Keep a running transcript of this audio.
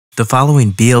The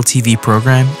following BLTV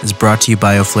program is brought to you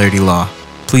by O'Flaherty Law.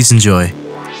 Please enjoy.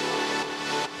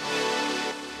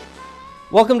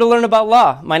 Welcome to Learn About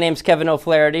Law. My name is Kevin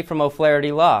O'Flaherty from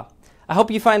O'Flaherty Law. I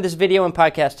hope you find this video and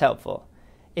podcast helpful.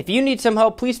 If you need some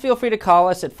help, please feel free to call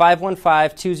us at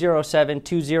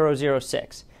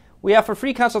 515-207-2006. We offer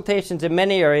free consultations in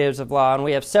many areas of law, and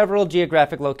we have several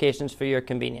geographic locations for your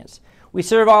convenience. We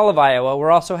serve all of Iowa.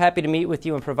 We're also happy to meet with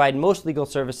you and provide most legal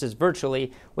services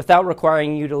virtually without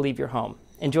requiring you to leave your home.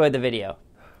 Enjoy the video.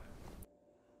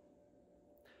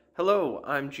 Hello,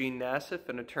 I'm Gene Nassif,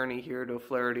 an attorney here at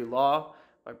O'Flaherty Law.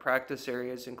 My practice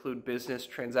areas include business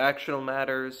transactional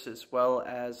matters as well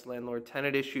as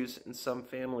landlord-tenant issues and some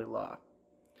family law.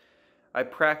 I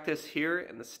practice here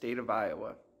in the state of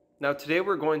Iowa. Now today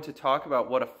we're going to talk about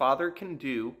what a father can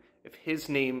do if his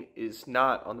name is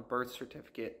not on the birth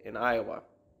certificate in Iowa.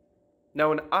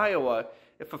 Now in Iowa,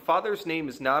 if a father's name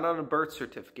is not on a birth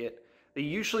certificate, they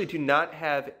usually do not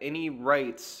have any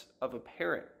rights of a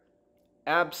parent,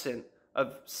 absent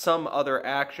of some other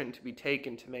action to be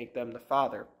taken to make them the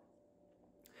father.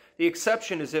 The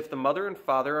exception is if the mother and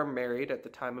father are married at the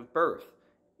time of birth.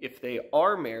 If they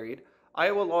are married,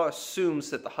 Iowa law assumes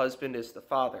that the husband is the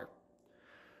father.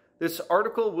 This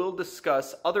article will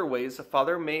discuss other ways a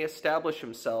father may establish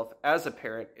himself as a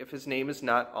parent if his name is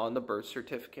not on the birth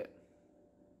certificate.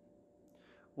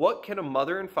 What can a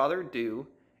mother and father do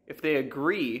if they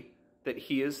agree that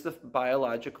he is the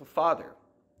biological father?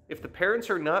 If the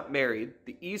parents are not married,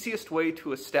 the easiest way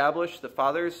to establish the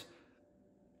father's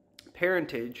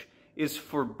parentage is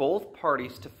for both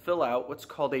parties to fill out what's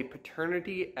called a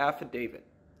paternity affidavit.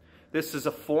 This is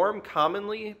a form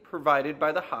commonly provided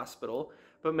by the hospital,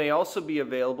 but may also be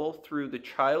available through the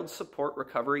Child Support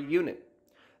Recovery Unit.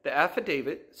 The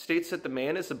affidavit states that the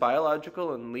man is the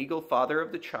biological and legal father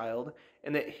of the child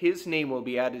and that his name will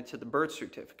be added to the birth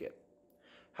certificate.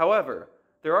 However,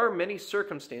 there are many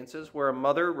circumstances where a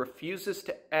mother refuses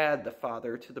to add the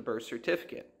father to the birth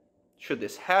certificate. Should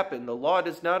this happen, the law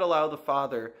does not allow the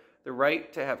father the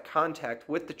right to have contact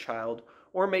with the child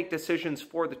or make decisions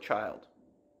for the child.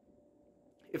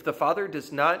 If the father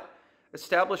does not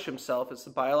establish himself as the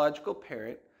biological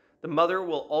parent, the mother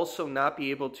will also not be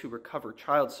able to recover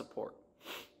child support.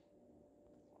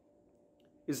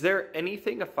 Is there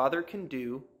anything a father can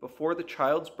do before the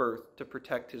child's birth to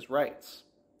protect his rights?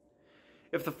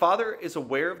 If the father is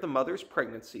aware of the mother's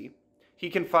pregnancy, he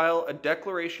can file a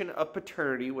declaration of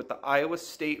paternity with the Iowa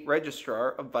State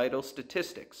Registrar of Vital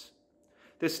Statistics.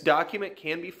 This document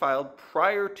can be filed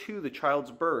prior to the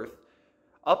child's birth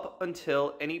up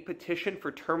until any petition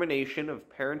for termination of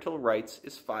parental rights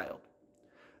is filed.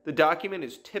 The document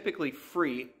is typically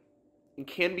free and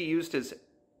can be used as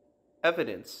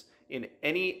evidence in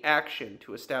any action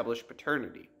to establish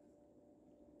paternity.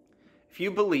 If you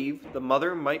believe the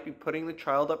mother might be putting the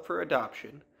child up for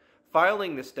adoption,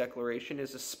 filing this declaration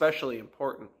is especially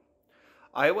important.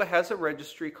 Iowa has a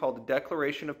registry called the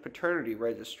Declaration of Paternity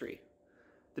Registry.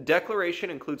 The declaration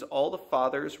includes all the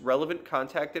father's relevant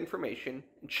contact information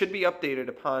and should be updated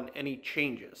upon any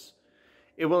changes.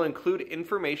 It will include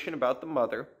information about the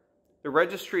mother. The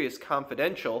registry is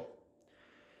confidential,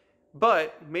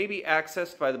 but may be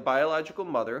accessed by the biological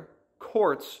mother,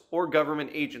 courts, or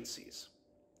government agencies.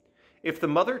 If the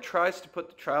mother tries to put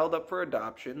the child up for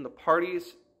adoption, the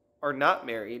parties are not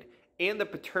married, and the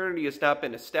paternity has not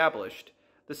been established,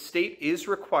 the state is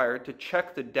required to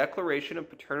check the Declaration of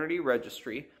Paternity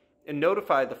Registry and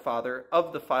notify the father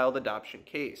of the filed adoption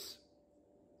case.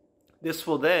 This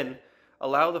will then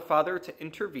allow the father to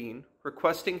intervene,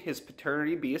 requesting his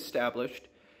paternity be established,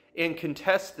 and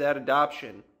contest that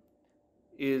adoption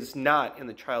is not in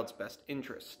the child's best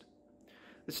interest.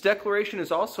 This declaration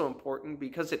is also important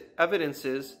because it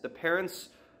evidences the parent's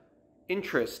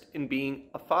interest in being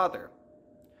a father.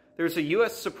 There's a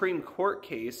U.S. Supreme Court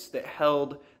case that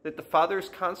held that the father's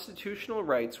constitutional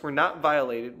rights were not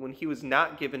violated when he was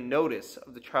not given notice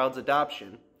of the child's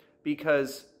adoption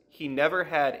because he never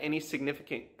had any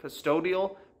significant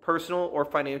custodial, personal, or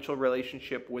financial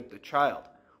relationship with the child.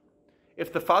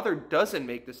 If the father doesn't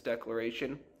make this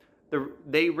declaration,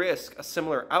 they risk a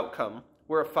similar outcome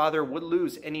where a father would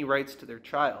lose any rights to their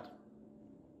child.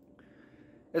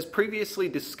 As previously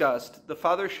discussed, the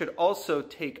father should also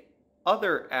take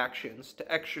other actions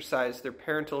to exercise their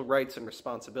parental rights and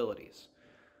responsibilities.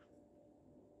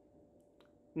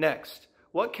 Next,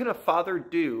 what can a father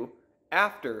do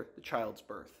after the child's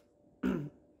birth?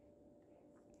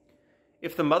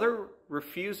 If the mother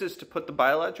refuses to put the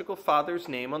biological father's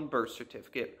name on the birth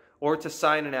certificate or to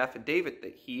sign an affidavit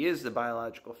that he is the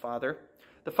biological father,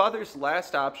 the father's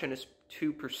last option is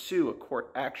to pursue a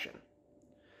court action.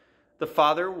 the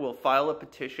father will file a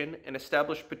petition and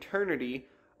establish paternity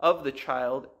of the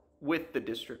child with the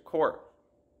district court.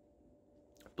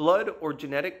 Blood or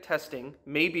genetic testing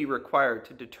may be required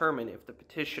to determine if the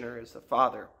petitioner is the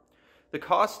father. The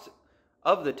cost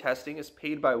of the testing is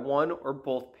paid by one or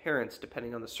both parents,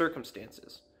 depending on the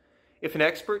circumstances. If an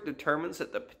expert determines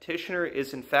that the petitioner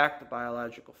is in fact the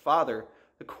biological father,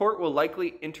 the court will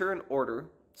likely enter an order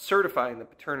certifying the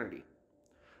paternity.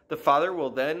 The father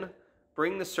will then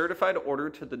bring the certified order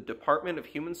to the Department of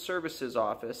Human Services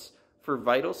office for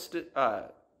vital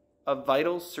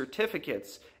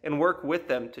certificates and work with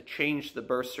them to change the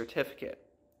birth certificate.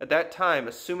 At that time,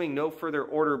 assuming no further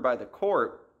order by the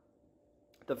court,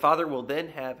 the father will then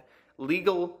have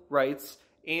legal rights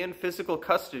and physical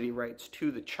custody rights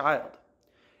to the child.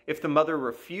 If the mother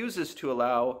refuses to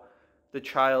allow the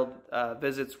child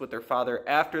visits with their father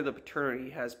after the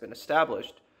paternity has been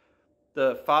established,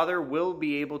 the father will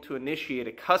be able to initiate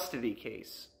a custody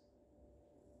case.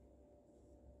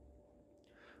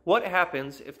 What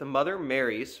happens if the mother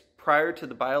marries prior to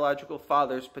the biological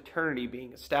father's paternity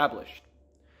being established?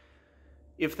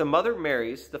 If the mother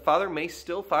marries, the father may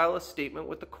still file a statement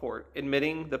with the court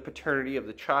admitting the paternity of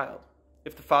the child.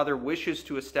 If the father wishes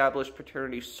to establish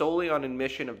paternity solely on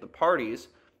admission of the parties,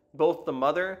 both the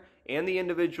mother and the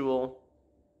individual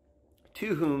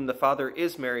to whom the father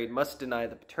is married must deny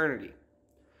the paternity.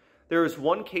 There is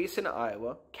one case in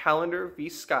Iowa, Callender v.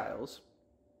 Skiles,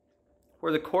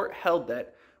 where the court held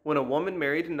that when a woman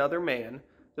married another man,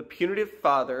 the putative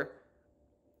father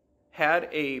had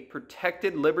a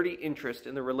protected liberty interest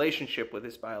in the relationship with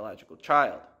his biological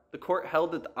child. The court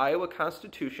held that the Iowa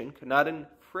Constitution could not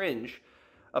infringe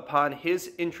upon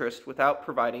his interest without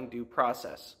providing due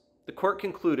process. The court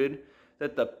concluded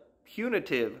that the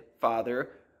putative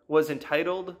father was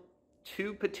entitled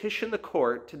to petition the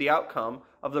court to the outcome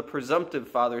of the presumptive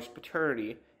father's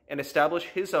paternity and establish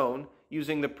his own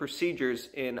using the procedures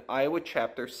in Iowa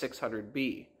Chapter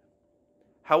 600B.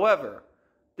 However,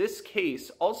 this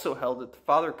case also held that the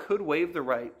father could waive the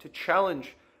right to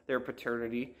challenge their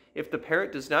paternity if the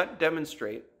parent does not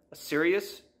demonstrate a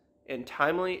serious and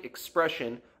timely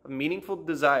expression of meaningful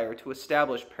desire to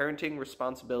establish parenting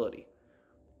responsibility.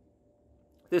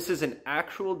 This is an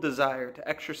actual desire to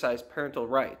exercise parental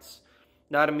rights,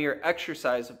 not a mere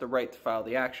exercise of the right to file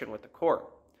the action with the court.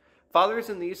 Fathers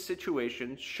in these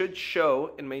situations should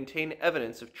show and maintain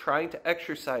evidence of trying to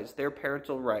exercise their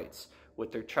parental rights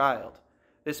with their child.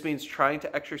 This means trying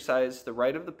to exercise the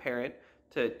right of the parent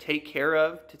to take care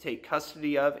of, to take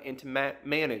custody of, and to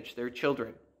manage their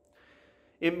children.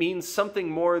 It means something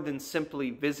more than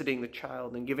simply visiting the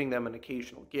child and giving them an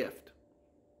occasional gift.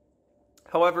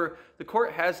 However, the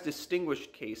court has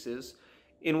distinguished cases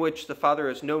in which the father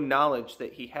has no knowledge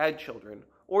that he had children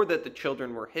or that the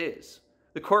children were his.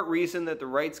 The court reasoned that the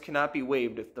rights cannot be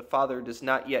waived if the father does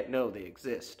not yet know they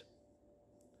exist.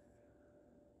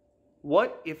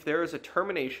 What if there is a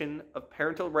termination of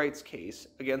parental rights case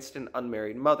against an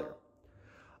unmarried mother?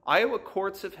 Iowa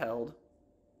courts have held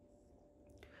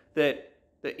that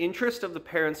the interest of the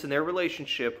parents in their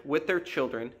relationship with their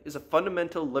children is a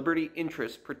fundamental liberty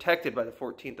interest protected by the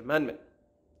 14th Amendment.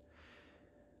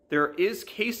 There is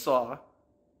case law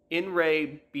in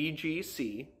Re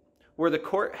BGC where the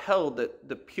court held that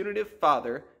the putative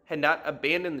father had not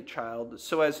abandoned the child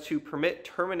so as to permit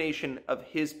termination of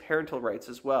his parental rights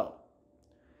as well.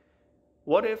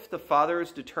 What if the father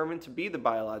is determined to be the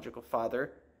biological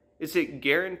father? Is it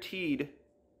guaranteed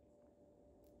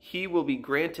he will be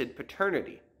granted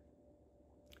paternity?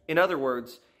 In other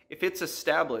words, if it's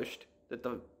established that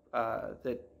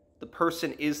the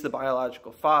person is the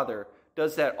biological father,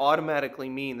 does that automatically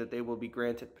mean that they will be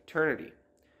granted paternity?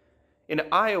 In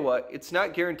Iowa, it's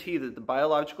not guaranteed that the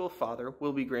biological father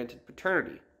will be granted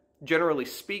paternity. Generally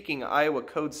speaking, Iowa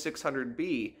Code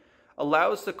 600B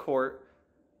allows the court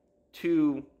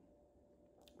to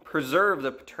preserve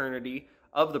the paternity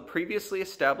of the previously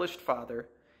established father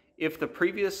if the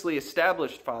previously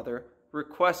established father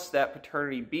requests that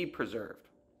paternity be preserved.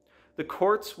 The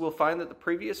courts will find that the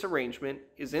previous arrangement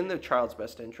is in the child's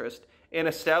best interest and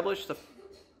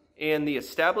the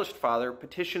established father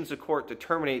petitions the court to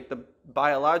terminate the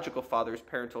biological father's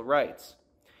parental rights.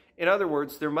 In other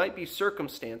words, there might be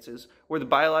circumstances where the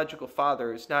biological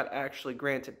father is not actually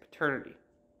granted paternity.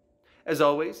 As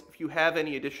always, if you have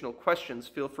any additional questions,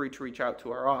 feel free to reach out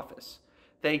to our office.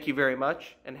 Thank you very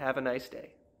much, and have a nice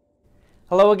day.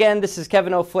 Hello again, this is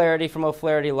Kevin O'Flaherty from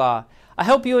O'Flaherty Law. I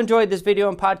hope you enjoyed this video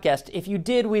and podcast. If you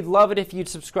did, we'd love it if you'd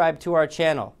subscribe to our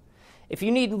channel. If you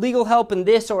need legal help in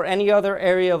this or any other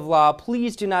area of law,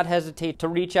 please do not hesitate to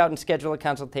reach out and schedule a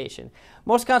consultation.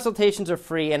 Most consultations are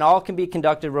free and all can be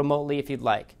conducted remotely if you'd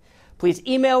like. Please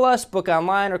email us, book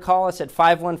online, or call us at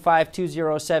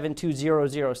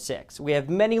 515-207-2006. We have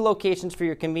many locations for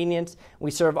your convenience. We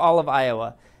serve all of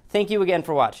Iowa. Thank you again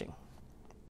for watching.